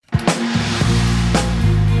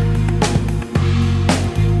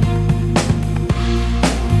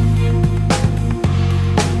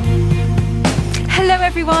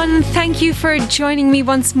everyone. Thank you for joining me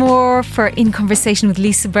once more for In Conversation with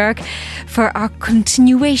Lisa Burke for our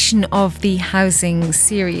continuation of the housing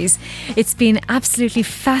series. It's been absolutely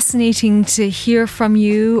fascinating to hear from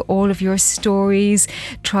you, all of your stories,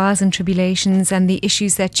 trials and tribulations, and the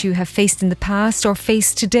issues that you have faced in the past or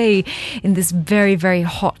face today in this very, very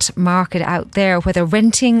hot market out there, whether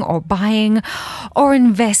renting or buying or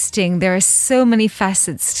investing. There are so many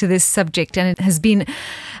facets to this subject, and it has been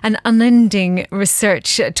an unending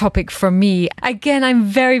research topic for me. Again, I'm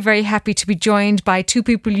very, very happy to be joined by two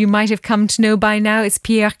people you might have come to know by now. It's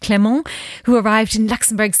Pierre Clément, who arrived in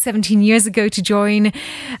Luxembourg 17 years ago to join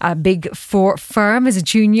a Big Four firm as a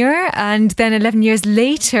junior. And then 11 years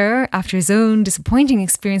later, after his own disappointing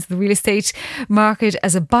experience in the real estate market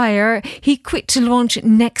as a buyer, he quit to launch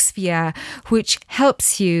Nexvia, which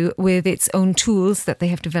helps you with its own tools that they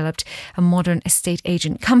have developed, a modern estate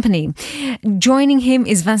agent company. Joining him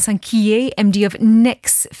is Vincent Quillet, MD of Nexfin.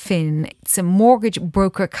 It's a mortgage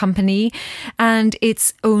broker company and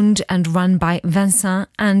it's owned and run by Vincent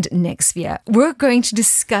and Nexvia. We're going to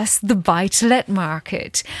discuss the buy-to-let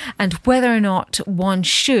market and whether or not one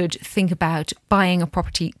should think about buying a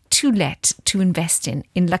property to let, to invest in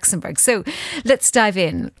Luxembourg. So let's dive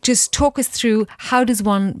in. Just talk us through, how does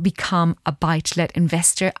one become a buy-to-let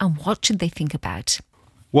investor and what should they think about?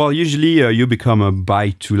 Well, usually you become a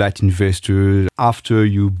buy-to-let investor after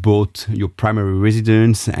you bought your primary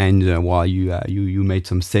residence and while you made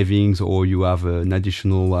some savings, or you have an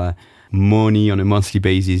additional money on a monthly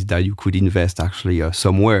basis that you could invest actually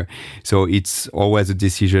somewhere. So it's always a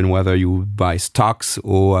decision whether you buy stocks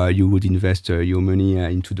or you would invest your money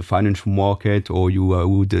into the financial market, or you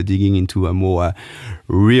would digging into a more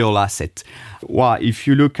real asset. Well, if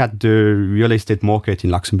you look at the real estate market in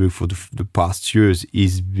Luxembourg for the past years,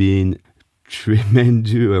 it's been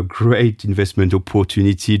tremendous, a great investment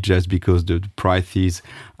opportunity just because the prices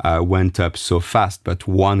went up so fast. But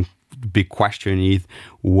one big question is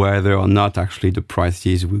whether or not actually the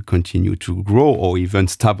prices will continue to grow or even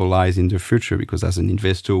stabilize in the future, because as an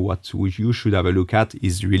investor, what you should have a look at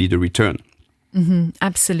is really the return. Mm-hmm,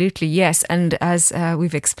 absolutely, yes. And as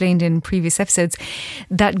we've explained in previous episodes,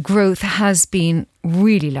 that growth has been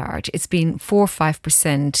really large. It's been 4 or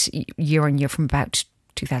 5% year on year from about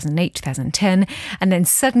 2008, 2010. And then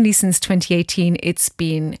suddenly since 2018, it's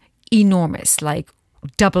been enormous, like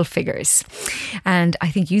double figures. And I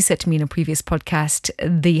think you said to me in a previous podcast,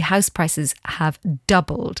 the house prices have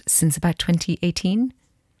doubled since about 2018.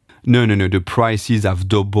 No. The prices have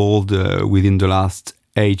doubled within the last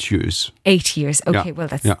 8 years. 8 years. Okay, yeah. Well,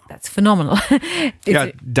 that's phenomenal.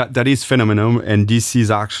 That is phenomenal. And this is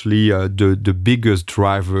actually the biggest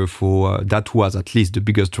driver for, that was at least the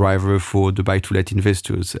biggest driver for the buy-to-let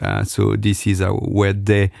investors. So this is where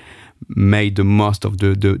they made the most of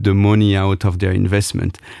the money out of their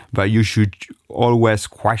investment. But you should always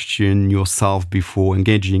question yourself before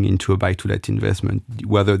engaging into a buy-to-let investment,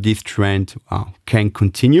 whether this trend can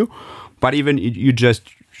continue. But even you just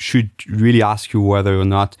should really ask you whether or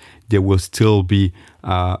not there will still be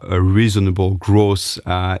a reasonable growth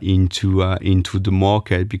into the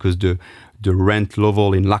market, because the rent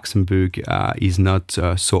level in Luxembourg is not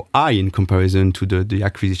so high in comparison to the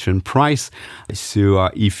acquisition price. So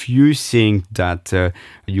if you think that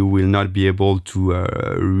you will not be able to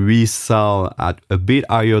resell at a bit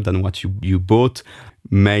higher than what you bought,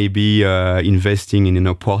 maybe investing in an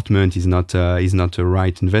apartment is not a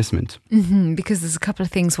right investment. Mm-hmm, because there's a couple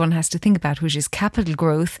of things one has to think about, which is capital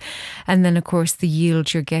growth, and then of course the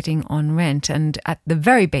yield you're getting on rent. And at the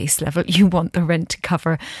very base level, you want the rent to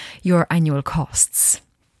cover your annual costs.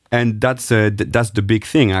 And that's the big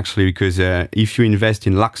thing actually, because if you invest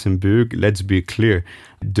in Luxembourg, let's be clear,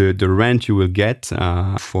 the rent you will get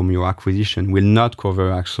from your acquisition will not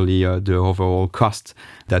cover actually the overall cost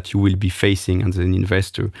that you will be facing as an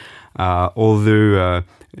investor. Although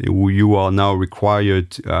you are now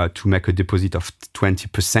required to make a deposit of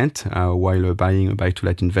 20% while buying a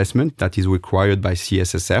buy-to-let investment. That is required by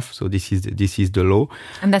CSSF. So this is the law.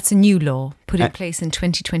 And that's a new law put in place in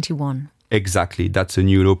 2021. Exactly. That's a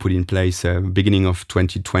new law put in place beginning of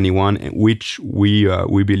 2021, which we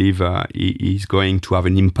believe is going to have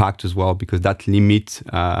an impact as well, because that limit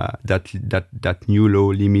that new law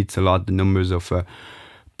limits a lot the numbers of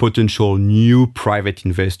potential new private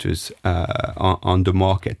investors on the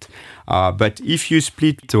market. But if you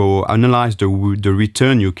split or analyze the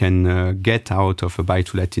return you can get out of a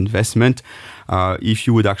buy-to-let investment, if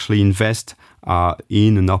you would actually invest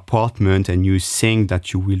in an apartment and you think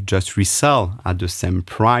that you will just resell at the same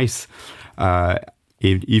price,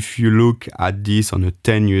 if you look at this on a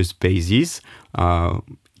 10 years basis,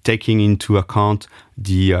 taking into account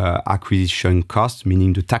the acquisition cost,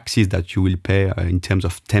 meaning the taxes that you will pay in terms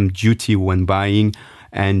of stamp duty when buying,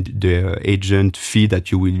 and the agent fee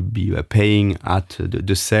that you will be paying at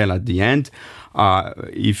the sale at the end,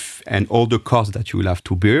 and all the costs that you will have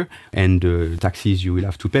to bear, and the taxes you will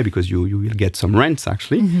have to pay because you will get some rents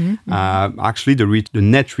actually. Actually, the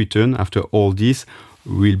net return after all this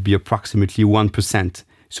will be approximately 1%.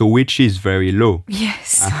 So which is very low.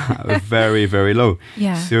 Yes. Very, very low.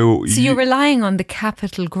 Yeah. So you're relying on the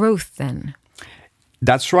capital growth then?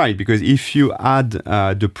 That's right, because if you add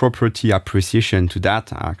the property appreciation to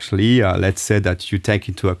that, actually, let's say that you take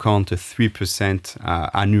into account a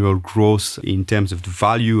 3% annual growth in terms of the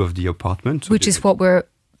value of the apartment. Which is what we're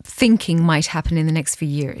thinking might happen in the next few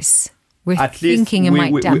years. We're thinking it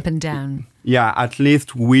might dampen down. Yeah, at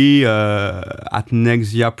least we at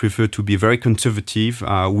Nexia prefer to be very conservative.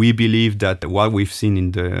 We believe that what we've seen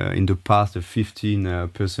in the past, the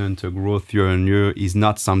 15% growth year on year, is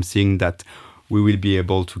not something that we will be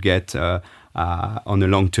able to get on a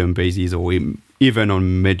long-term basis or even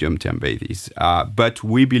on medium-term basis. But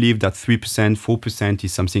we believe that 3%, 4%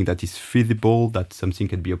 is something that is feasible, that something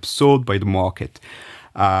can be absorbed by the market.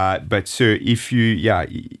 But so if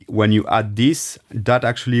when you add this, that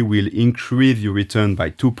actually will increase your return by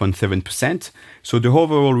 2.7%. So the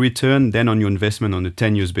overall return then on your investment on a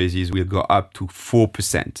 10 years basis will go up to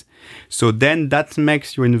 4%. So then that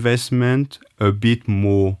makes your investment a bit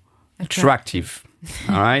more attractive.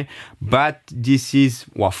 All right. But this is,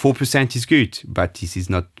 4% is good, but this is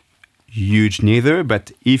not huge neither.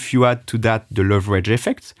 But if you add to that the leverage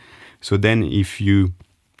effect, so then if you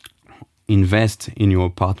invest in your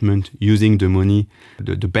apartment using the money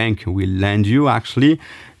the bank will lend you, actually,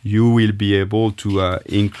 you will be able to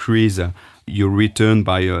increase your return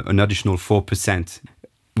by an additional 4%.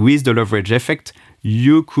 With the leverage effect,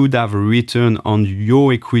 you could have a return on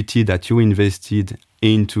your equity that you invested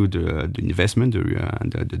into the investment,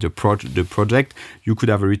 the project. You could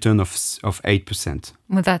have a return of 8%.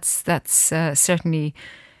 Well, that's certainly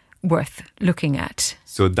worth looking at.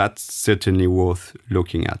 So that's certainly worth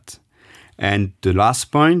looking at. And the last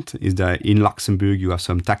point is that in Luxembourg, you have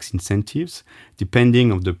some tax incentives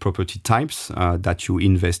depending on the property types that you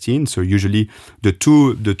invest in. So usually the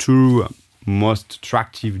two most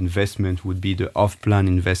attractive investment would be the off-plan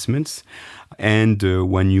investments. And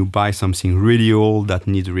when you buy something really old that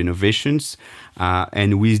needs renovations,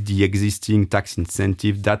 and with the existing tax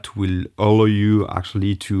incentive, that will allow you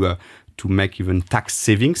actually to make even tax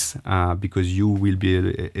savings because you will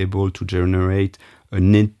be able to generate a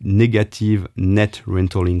negative net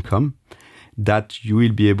rental income that you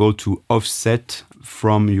will be able to offset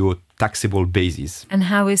from your taxable basis. And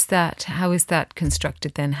how is that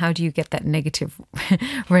constructed then? How do you get that negative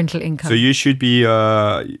rental income? So you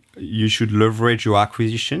should leverage your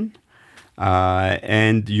acquisition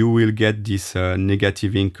and you will get this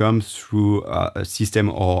negative income through a system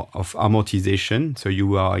of amortization. So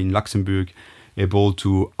you are in Luxembourg able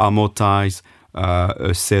to amortize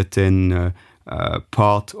a certain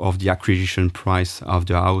part of the acquisition price of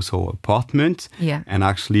the house or apartment. Yeah. And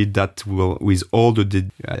actually that will, with all the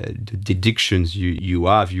deductions you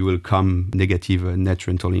have, you will come negative net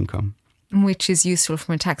rental income. Which is useful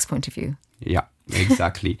from a tax point of view. Yeah,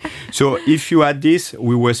 exactly. So if you add this,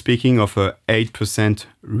 we were speaking of a 8%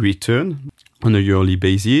 return on a yearly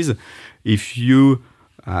basis. If you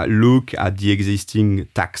look at the existing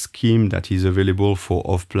tax scheme that is available for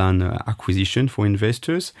off-plan acquisition for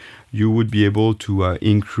investors, you would be able to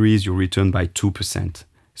increase your return by 2%.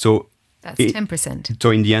 So that's 10%.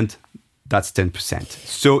 So in the end, that's 10%.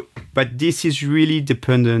 So, but this is really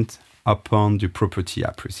dependent upon the property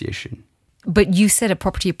appreciation. But you said a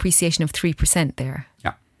property appreciation of 3% there.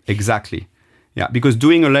 Yeah, exactly. Yeah, because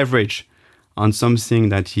doing a leverage on something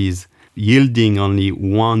that is yielding only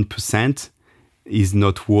 1% is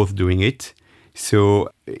not worth doing it. So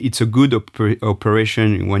it's a good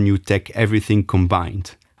operation when you take everything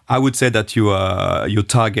combined. I would say that your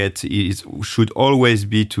target should always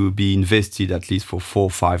be to be invested at least for 4 or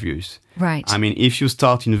 5 years. Right. I mean, if you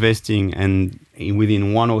start investing and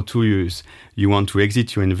within 1 or 2 years you want to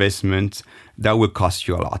exit your investment, that will cost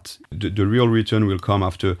you a lot. The real return will come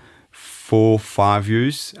after 4 or 5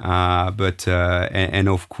 years. And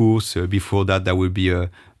of course, before that, there will be a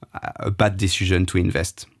bad decision to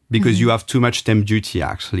invest because you have too much stamp duty.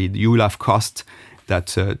 Actually, you will have costs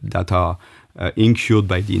that are incurred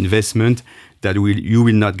by the investment that you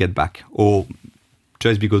will not get back, or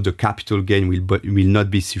just because the capital gain will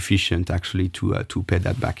not be sufficient actually to pay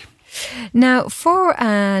that back. Now, for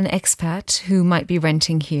an expat who might be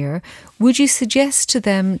renting here, would you suggest to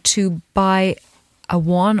them to buy a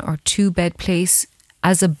 1 or 2 bed place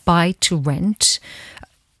as a buy-to-let,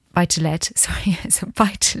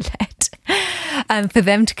 for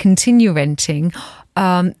them to continue renting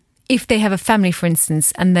if they have a family, for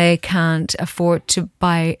instance, and they can't afford to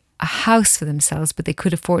buy a house for themselves, but they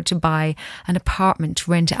could afford to buy an apartment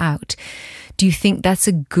to rent out. Do you think that's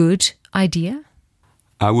a good idea?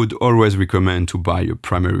 I would always recommend to buy a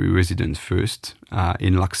primary residence first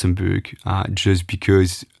in Luxembourg, just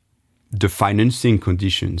because the financing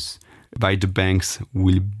conditions by the banks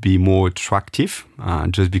will be more attractive,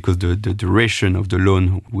 just because the duration of the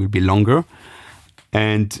loan will be longer.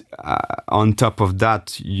 And on top of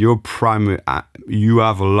that, you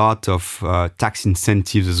have a lot of tax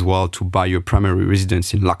incentives as well to buy your primary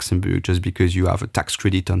residence in Luxembourg, just because you have a tax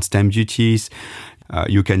credit on stamp duties.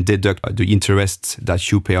 You can deduct the interest that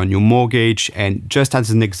you pay on your mortgage. And just as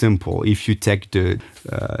an example, if you take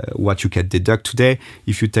what you can deduct today,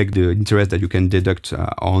 if you take the interest that you can deduct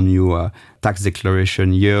on your tax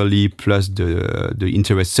declaration yearly plus the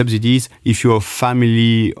interest subsidies, if you're a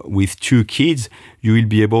family with 2 kids, you will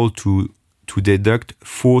be able to deduct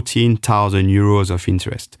 14,000 euros of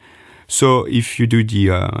interest. So if you do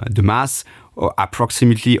the math,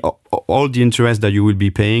 approximately all the interest that you will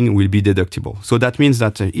be paying will be deductible. So that means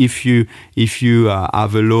that if you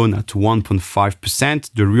have a loan at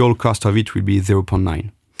 1.5%, the real cost of it will be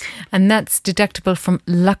 0.9. And that's deductible from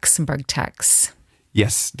Luxembourg tax.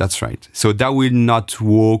 Yes, that's right. So that will not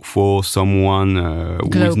work for someone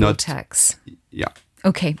who is not tax. Yeah.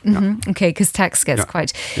 Okay, okay, because tax gets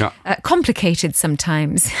quite complicated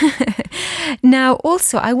sometimes. Now,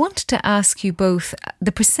 also, I wanted to ask you both,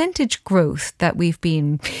 the percentage growth that we've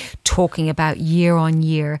been talking about year on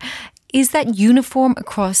year, is that uniform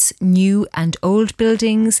across new and old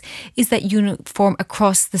buildings? Is that uniform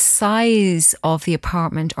across the size of the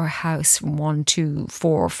apartment or house from 1, 2,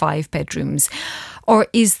 4, 5 bedrooms? Or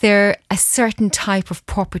is there a certain type of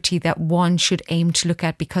property that one should aim to look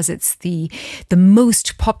at because it's the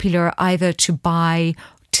most popular either to buy,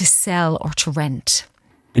 to sell or to rent?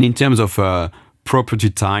 And in terms of property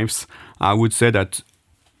types, I would say that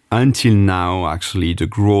until now, actually, the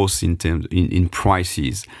growth in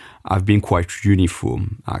prices have been quite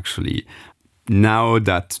uniform, actually. Now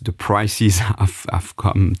that the prices have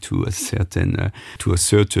come to a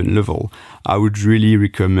certain level, I would really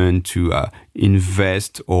recommend to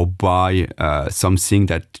invest or buy something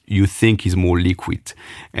that you think is more liquid.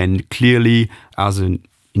 And clearly, as an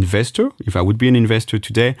investor, if I would be an investor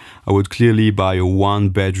today, I would clearly buy a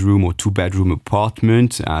 1-bedroom or 2-bedroom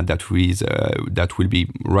apartment that will be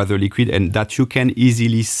rather liquid and that you can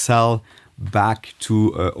easily sell back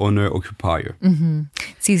to owner-occupier. Mm-hmm.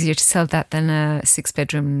 It's easier to sell that than a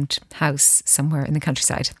 6-bedroomed house somewhere in the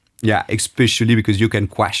countryside. Yeah, especially because you can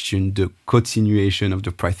question the continuation of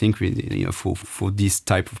the price increase, for this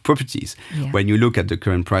type of properties. Yeah. When you look at the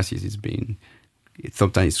current prices,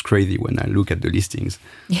 sometimes it's crazy when I look at the listings.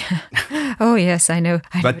 Yeah. Oh yes, I know.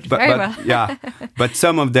 But well. Yeah. But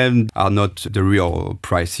some of them are not the real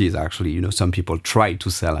prices. Actually, some people try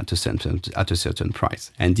to sell at a certain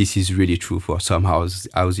price, and this is really true for some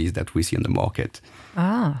houses that we see on the market.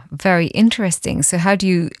 Ah, very interesting. So, how do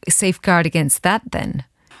you safeguard against that then?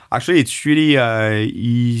 Actually, it's really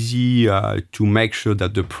easy to make sure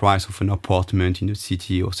that the price of an apartment in a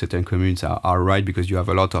city or certain communes are right, because you have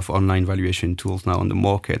a lot of online valuation tools now on the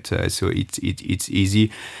market. So it's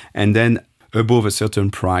easy. And then above a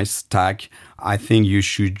certain price tag, I think you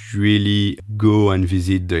should really go and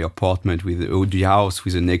visit the apartment or the house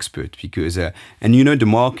with an expert, because the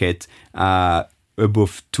market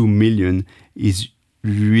above 2 million is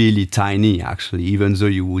really tiny, actually, even though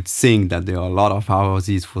you would think that there are a lot of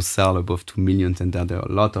houses for sale above 2 million and that there are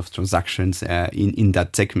a lot of transactions in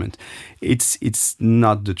that segment. It's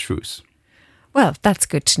not the truth. Well, that's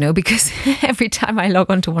good to know, because every time I log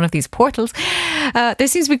onto one of these portals, there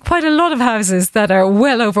seems to be quite a lot of houses that are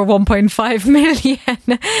well over 1.5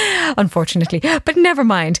 million, unfortunately. But never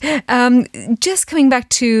mind. Just coming back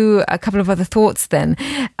to a couple of other thoughts then.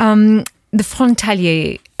 The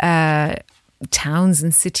frontalier towns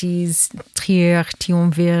and cities, Trier,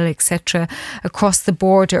 Thionville, etc., across the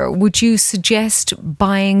border, would you suggest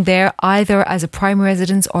buying there either as a primary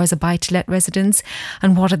residence or as a buy-to-let residence?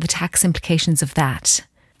 And what are the tax implications of that?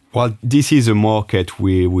 Well, this is a market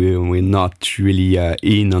we're not really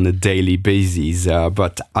in on a daily basis.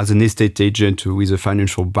 But as an estate agent with a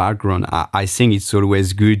financial background, I think it's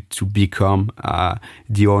always good to become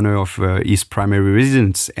the owner of his primary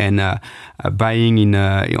residence. And buying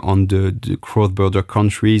on the cross-border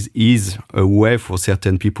countries is a way for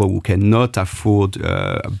certain people who cannot afford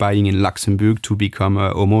buying in Luxembourg to become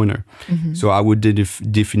a homeowner. Mm-hmm. So I would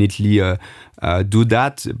definitely do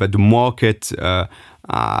that. But the market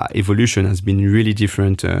evolution has been really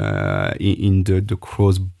different in the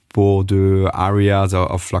cross-border areas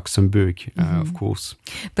of Luxembourg, of course.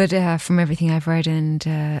 But from everything I've read and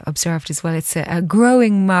observed as well, it's a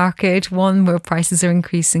growing market, one where prices are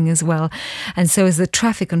increasing as well. And so is the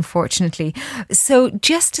traffic, unfortunately. So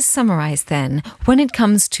just to summarise then, when it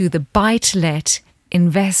comes to the buy-to-let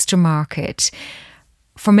investor market,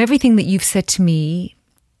 from everything that you've said to me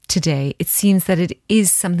today, it seems that it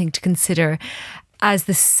is something to consider as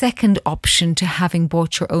the second option to having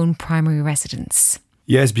bought your own primary residence.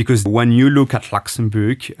 Yes, because when you look at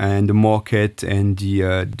Luxembourg and the market and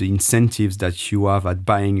the incentives that you have at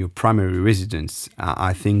buying your primary residence,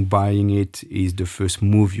 I think buying it is the first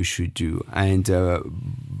move you should do. And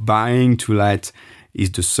buying to let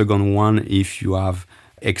is the second one if you have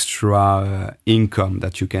extra income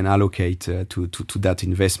that you can allocate to that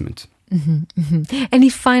investment. Any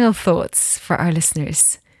final thoughts for our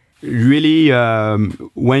listeners? Really,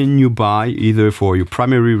 when you buy either for your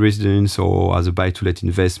primary residence or as a buy-to-let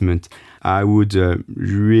investment, I would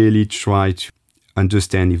really try to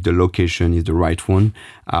understand if the location is the right one.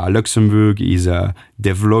 Luxembourg is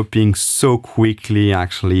developing so quickly,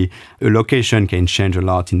 actually. A location can change a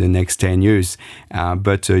lot in the next 10 years,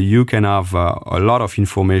 but you can have a lot of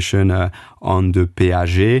information on the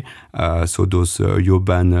PAG, so those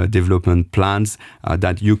urban development plans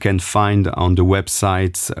that you can find on the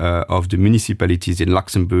websites of the municipalities in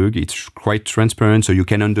Luxembourg. It's quite transparent, so you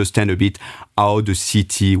can understand a bit how the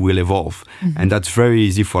city will evolve. And that's very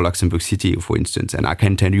easy for Luxembourg City, for instance. And I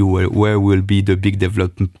can tell you where will be the big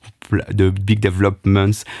developments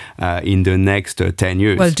in the next 10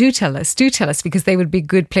 years. Well, do tell us, because they would be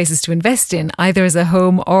good places to invest in, either as a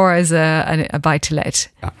home or as a buy-to-let.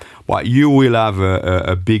 Yeah. Well, you will have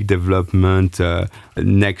a big development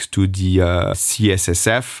next to the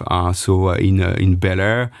CSSF, so in Bel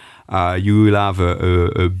Air. You will have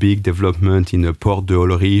a big development in the Port de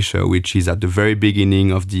Ulrich, which is at the very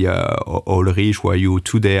beginning of the Ulrich, where you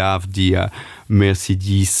today have the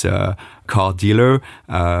Mercedes car dealer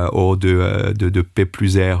or the P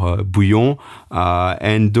plus R Bouillon.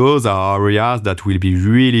 And those are areas that will be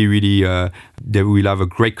really, they will have a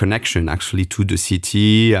great connection actually to the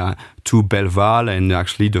city, to Belval, and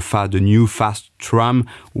actually the new fast tram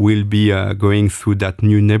will be going through that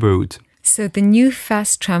new neighborhood. So the new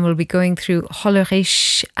fast tram will be going through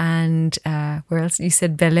Hollerich and where else? You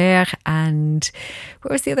said Bel Air, and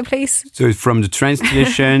where was the other place? So from the train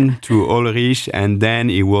station to Hollerich, and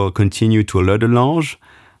then it will continue to Lodelange,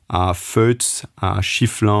 Feutz,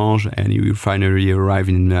 Chifflange, and you will finally arrive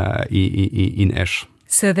in Esch.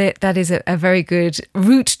 So that is a very good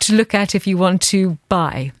route to look at if you want to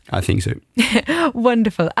buy. I think so.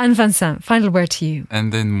 Wonderful. And Vincent, final word to you.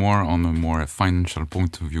 And then more on a more financial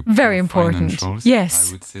point of view. Very important. Yes.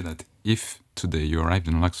 I would say that if today you arrived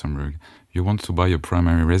in Luxembourg, you want to buy a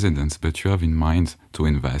primary residence, but you have in mind to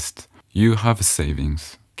invest, you have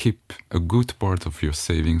savings. Keep a good part of your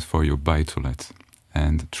savings for your buy-to-let.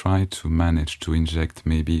 And try to manage to inject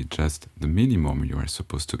maybe just the minimum you are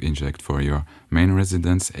supposed to inject for your main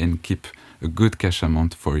residence, and keep a good cash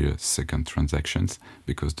amount for your second transactions,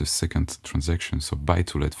 because the second transactions, so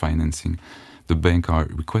buy-to-let financing, the bank are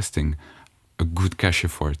requesting a good cash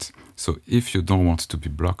effort. So if you don't want to be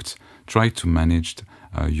blocked, try to manage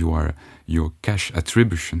your cash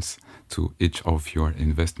attributions to each of your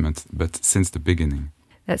investments, but since the beginning.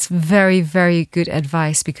 That's very, very good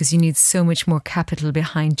advice, because you need so much more capital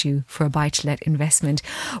behind you for a buy-to-let investment.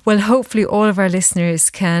 Well, hopefully all of our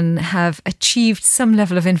listeners can have achieved some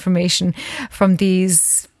level of information from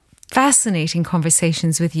these fascinating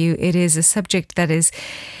conversations with you. It is a subject that is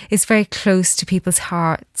very close to people's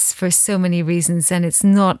hearts for so many reasons, and it's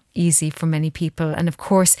not easy for many people. And of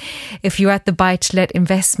course, if you're at the buy-to-let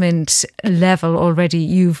investment level already,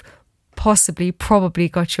 you've probably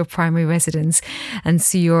got your primary residence, and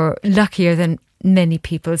so you're luckier than many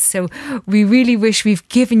people. So we really wish we've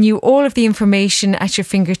given you all of the information at your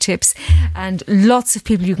fingertips, and lots of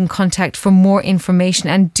people you can contact for more information.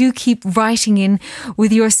 And do keep writing in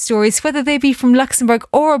with your stories, whether they be from Luxembourg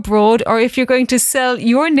or abroad, or if you're going to sell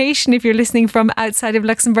your nation, if you're listening from outside of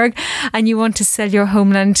Luxembourg and you want to sell your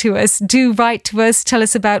homeland to us, do write to us. Tell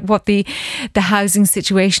us about what the housing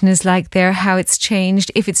situation is like there, how it's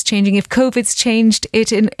changed, if it's changing, if COVID's changed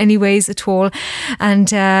it in any ways at all. And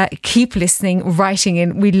keep listening, writing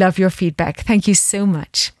in. We love your feedback. Thank you so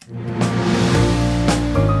much.